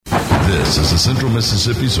This is the Central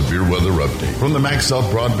Mississippi Severe Weather Update. From the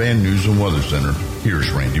MaxSouth Broadband News and Weather Center,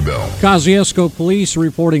 here's Randy Bell. Kosciuszko police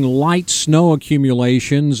reporting light snow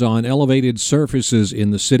accumulations on elevated surfaces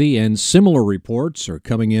in the city, and similar reports are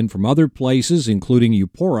coming in from other places, including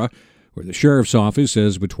Eupora, where the sheriff's office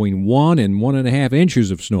says between 1 and 1.5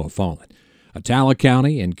 inches of snow have fallen. Atala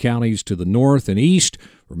County and counties to the north and east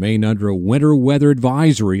remain under a winter weather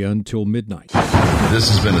advisory until midnight. This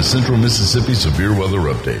has been a Central Mississippi Severe Weather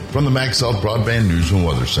Update from the MaxSouth Broadband News and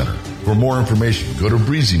Weather Center. For more information, go to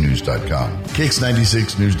breezynews.com,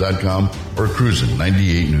 kix96news.com, or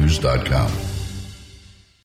cruisin98news.com.